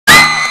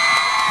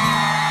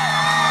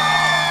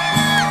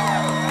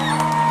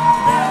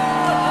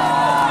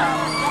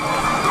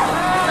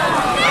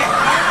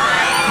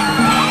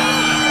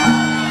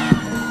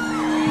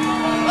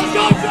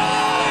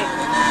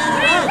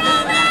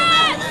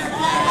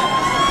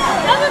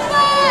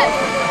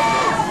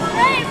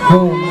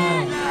Oh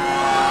man.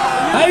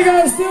 How you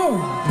guys doing?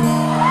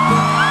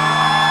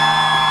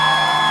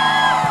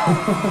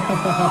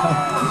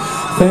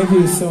 Thank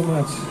you so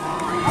much.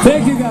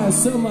 Thank you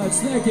guys so much.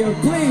 Thank you.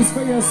 Please,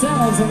 for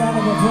yourselves, a round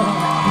of applause.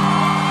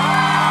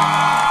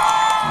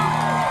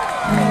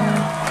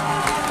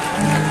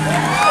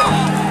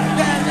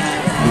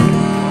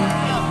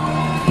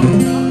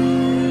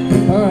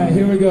 All right,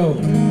 here we go.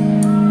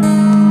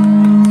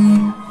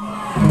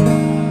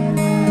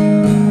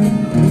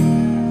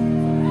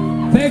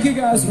 Thank you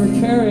guys for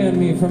carrying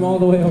me from all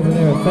the way over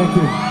there. Thank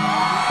you.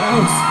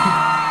 Thanks.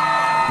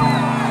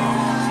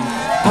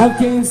 I've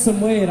gained some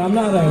weight. I'm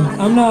a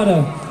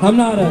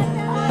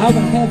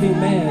heavy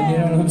man, you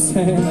know what I'm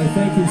saying? Like,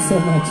 thank you so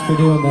much for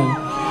doing that.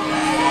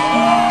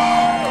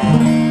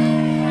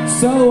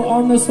 So,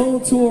 on this whole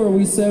tour,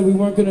 we said we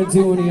weren't going to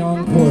do any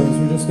encores.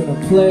 We're just going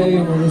to play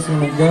and we're just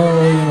going to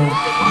go, you know.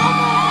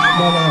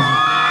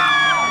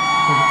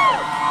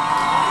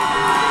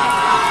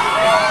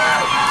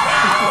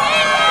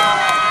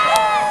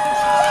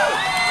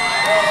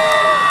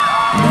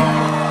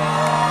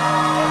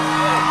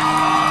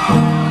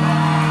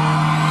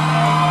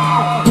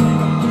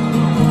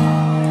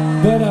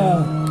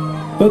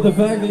 But the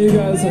fact that you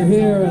guys are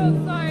here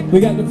and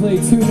we got to play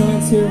 2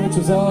 nights here, which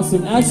was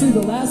awesome. Actually,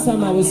 the last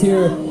time I was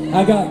here,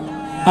 I got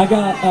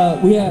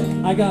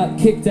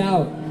kicked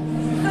out.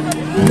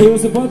 It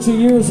was a bunch of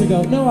years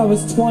ago. No, I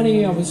was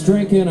 20. I was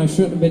drinking. I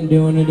shouldn't have been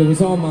doing it. It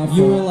was all my fault.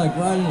 You were like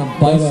riding a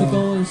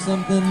bicycle or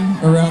something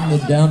around the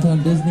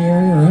downtown Disney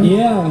area, right?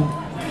 Yeah.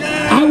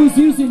 I was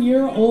using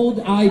your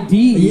old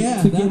ID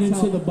to get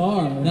into the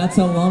bar. That's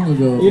how long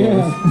ago it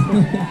was.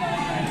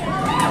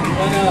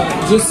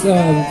 Just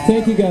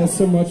thank you guys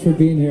so much for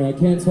being here. I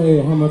can't tell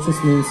you how much this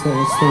means to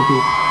us. Thank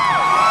you.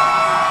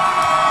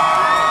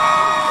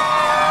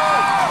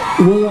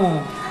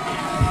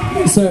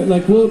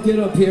 We'll get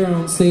up here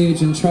on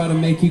stage and try to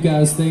make you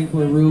guys think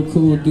we're real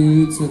cool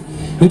dudes. And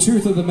the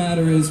truth of the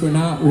matter is we're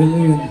not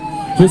really. And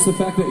just the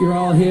fact that you're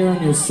all here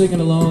and you're singing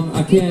along,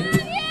 I can't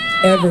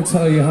ever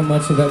tell you how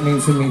much of that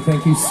means to me.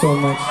 Thank you so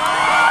much.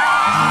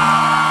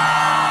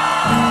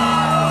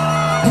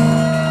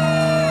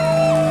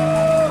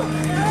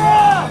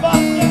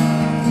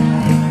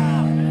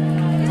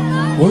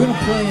 We're gonna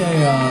play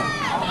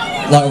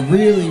a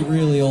really,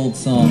 really old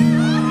song,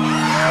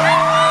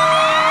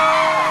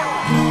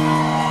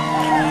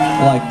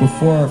 like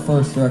before our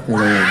first record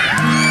aired.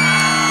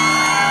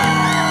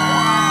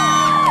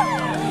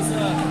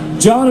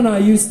 John and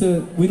I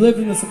we lived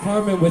in this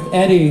apartment with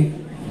Eddie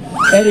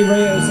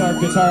Reyes, our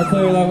guitar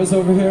player that was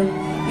over here.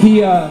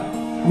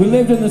 We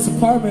lived in this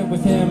apartment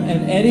with him,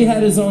 and Eddie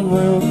had his own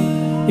room.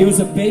 It was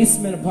a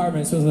basement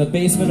apartment, so it was the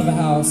basement of a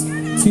house,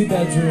 2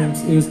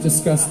 bedrooms. It was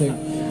disgusting.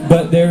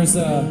 But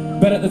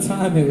at the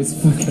time it was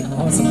fucking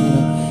awesome, you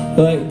know?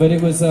 But it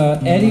was,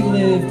 Eddie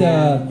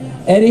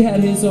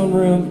had his own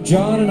room.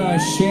 John and I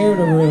shared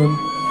a room.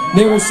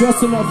 There was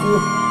just enough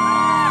room.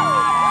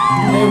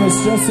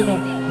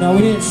 No,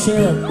 we didn't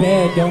share a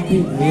bed. Don't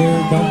be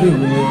weird. But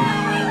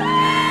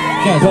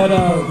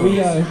we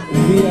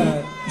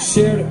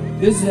shared.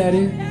 This is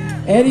Eddie.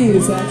 Eddie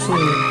is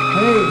actually,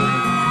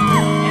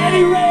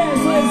 Eddie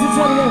Reyes, ladies and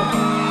gentlemen.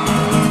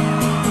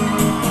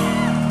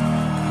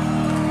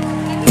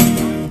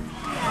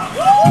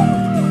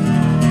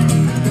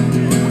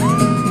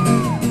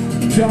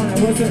 John,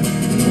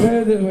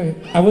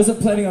 I wasn't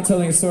planning on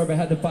telling a story, but I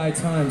had to buy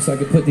time so I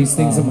could put these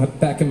things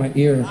back in my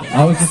ear.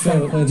 I was just trying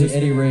to play the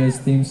Eddie Reyes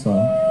theme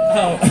song.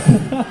 Oh.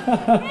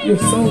 You're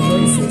so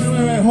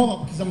racist. Wait, hold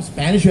on. Because I'm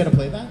Spanish, you had to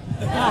play that?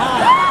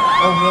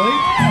 Oh, really?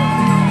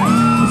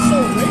 You're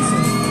so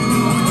racist.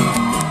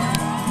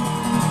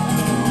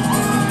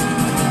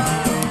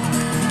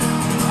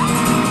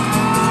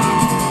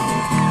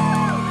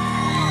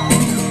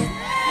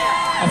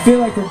 I feel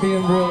like we're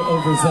being real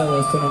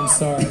overzealous, and I'm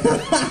sorry.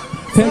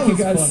 Thank you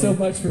guys so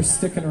much for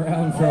sticking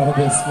around for all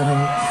this,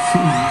 man.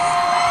 Jesus.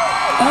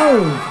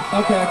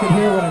 Oh, okay, I can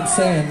hear what I'm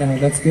saying now.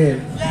 That's good.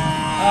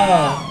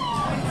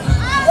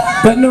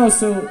 But no,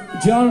 so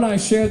John and I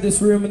shared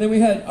this room, and then we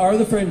had our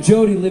other friend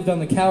Jody lived on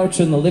the couch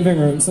in the living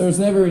room, so there was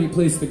never any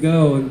place to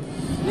go, and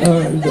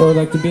or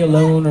like to be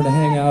alone or to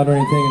hang out or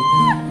anything.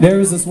 And there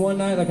was this one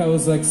night, like I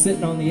was like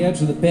sitting on the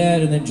edge of the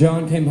bed, and then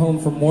John came home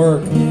from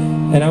work,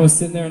 and I was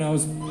sitting there, and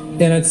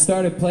I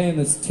started playing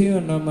this tune,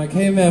 and I'm like,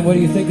 hey man, what do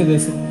you think of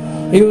this? And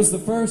it was the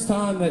first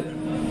time and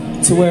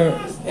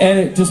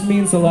it just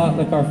means a lot,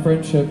 like our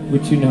friendship,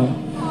 which you know,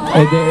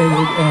 I'm getting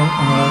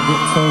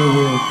totally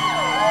weird.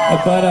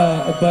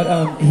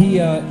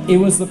 It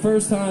was the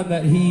first time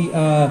that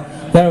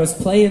that I was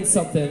playing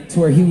something to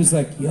where he was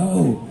like,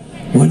 yo,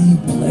 what are you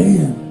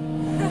playing?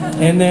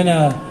 And then,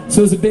 so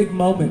it was a big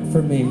moment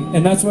for me,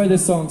 and that's why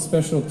this song's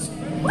special to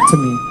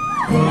me.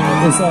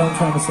 That's all I'm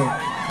trying to say.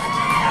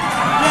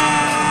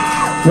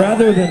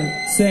 Rather than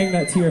saying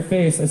that to your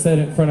face, I said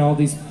it in front of all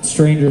these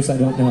strangers I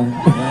don't know.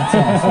 That's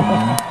awesome,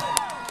 man.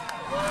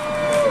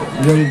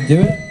 You ready to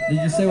do it?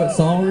 Did you say what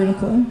song we're gonna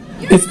play?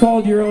 It's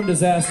called Your Own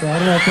Disaster. I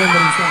don't know if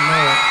anybody's gonna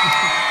know it.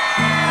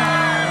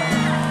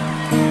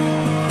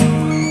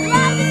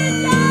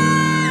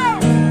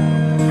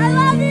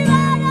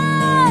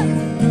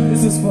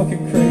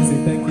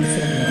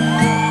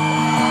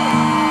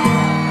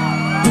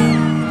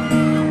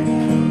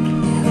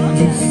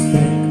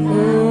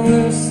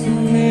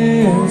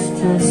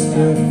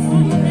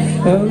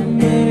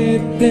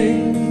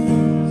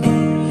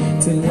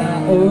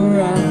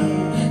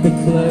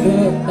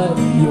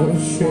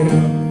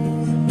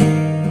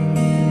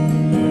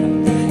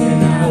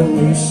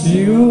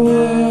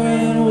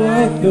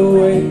 like the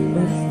way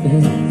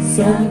there's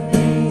some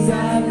things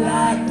I'd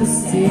like to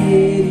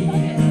see.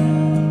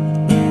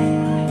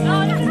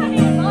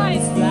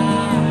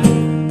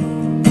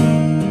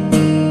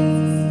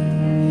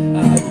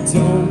 I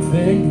don't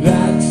think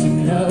that you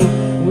know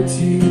what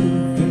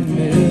you've been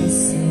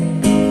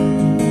missing.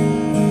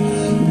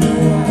 No,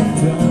 I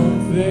don't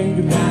think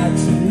that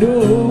you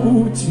know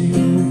what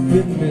you've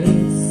been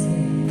missing.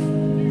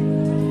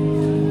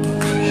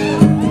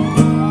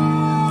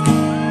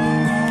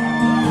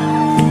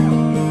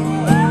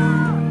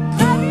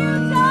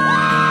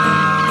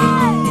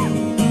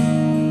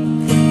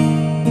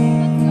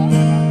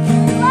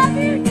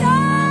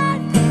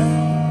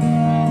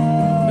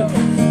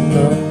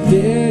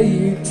 Dare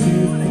you to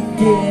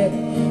forget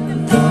the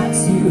thoughts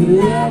you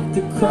left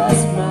across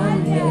my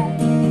neck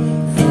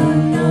from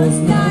those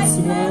nights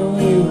when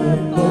we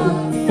were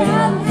both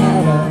found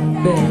at our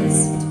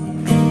best.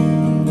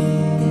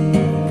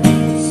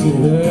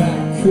 Sure, I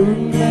could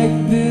make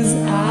this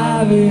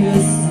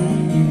obvious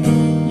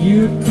and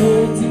you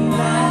could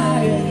deny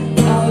it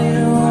all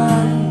you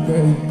want,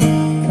 but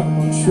come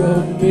on, show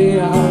me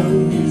how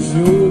you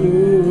should.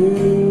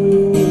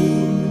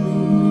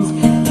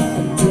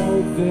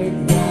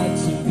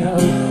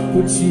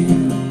 What you've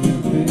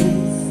been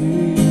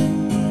missing.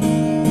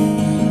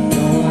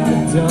 No, I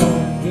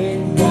don't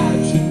think that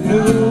you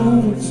know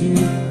what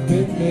you've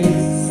been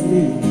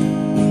missing.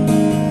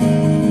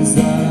 Is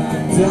that I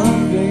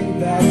don't think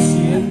that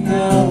you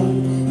know.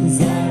 Is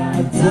that I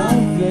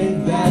don't think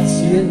that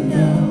you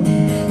know.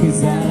 Is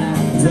that I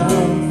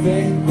don't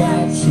think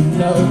that you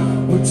know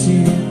what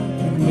you've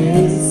been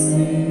missing.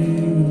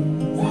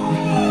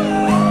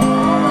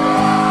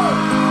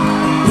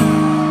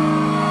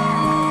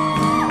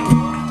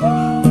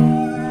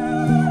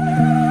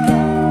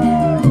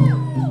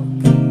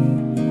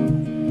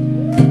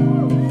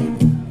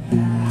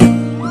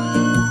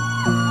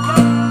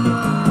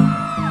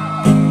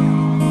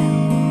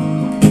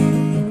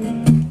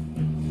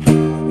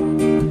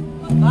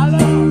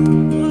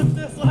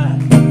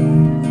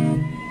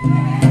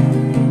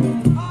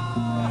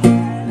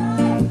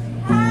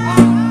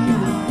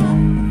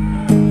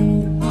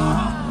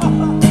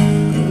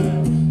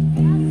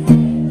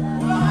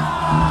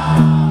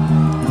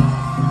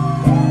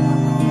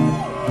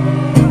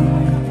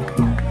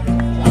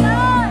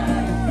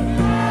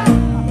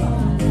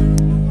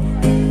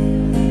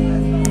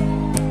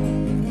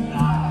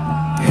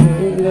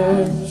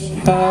 Let's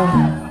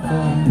have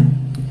fun.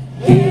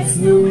 It's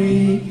the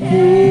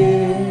weekend.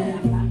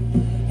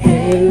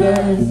 Hey,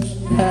 let's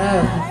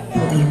have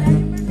fun.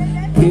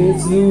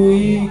 It's the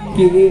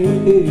weekend.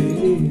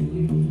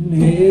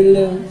 Hey,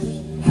 let's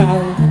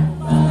have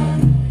fun.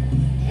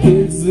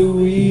 It's the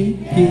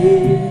weekend.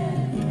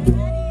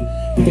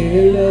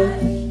 Hey,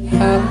 let's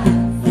have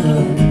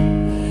fun.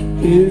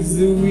 It's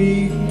the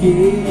weekend.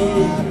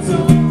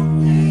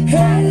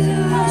 Hey,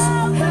 let's have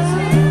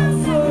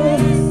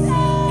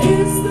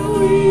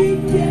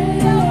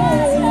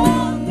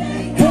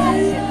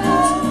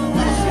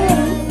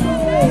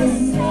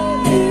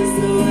fun. It's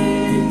the weekend.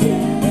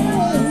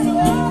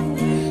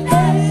 Hey,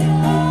 it's the weekend. Hey,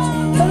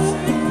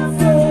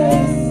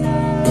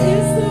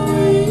 it's the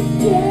weekend.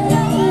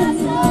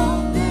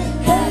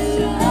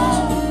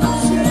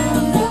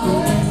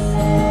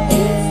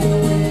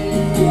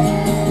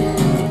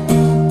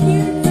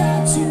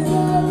 Without you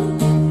know.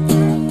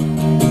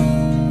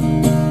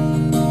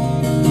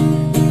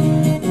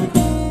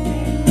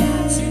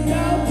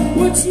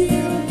 What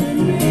you've been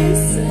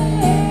missing.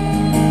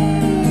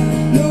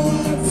 No,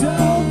 I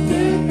don't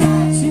think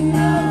that you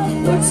know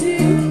what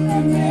you've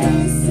been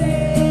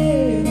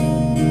missing.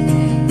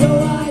 No,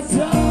 I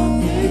don't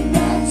think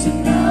that you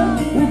know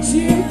what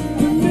you've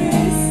been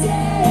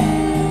missing.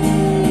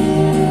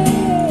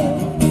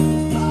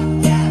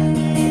 Forget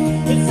me,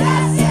 it's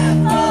that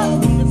simple.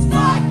 It's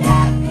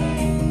forget me,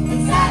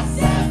 it's that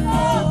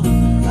simple.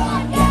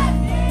 Forget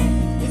me,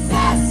 it's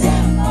that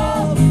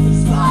simple.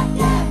 It's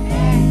forget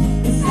me,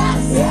 it's that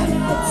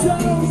simple. I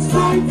don't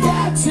think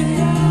that you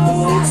know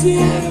what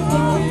you've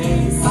been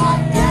missing.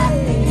 Forget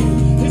me,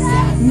 it's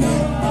that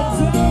simple.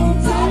 I don't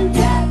think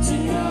that you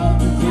know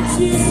what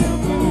you've been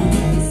missing.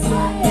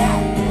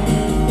 Forget me,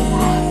 it's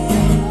that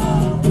simple.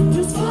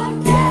 Just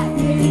forget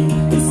me,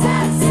 it's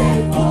that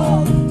simple.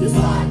 Just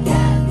forget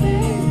me,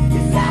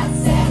 it's that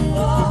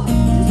simple.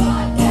 Just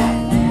forget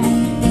me,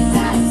 it's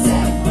that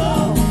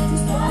simple.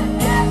 Just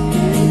forget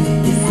me,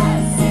 it's that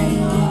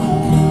simple.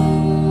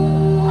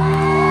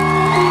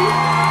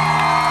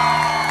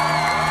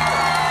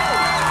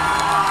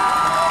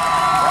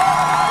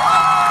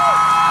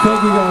 Thank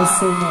you guys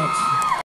so much.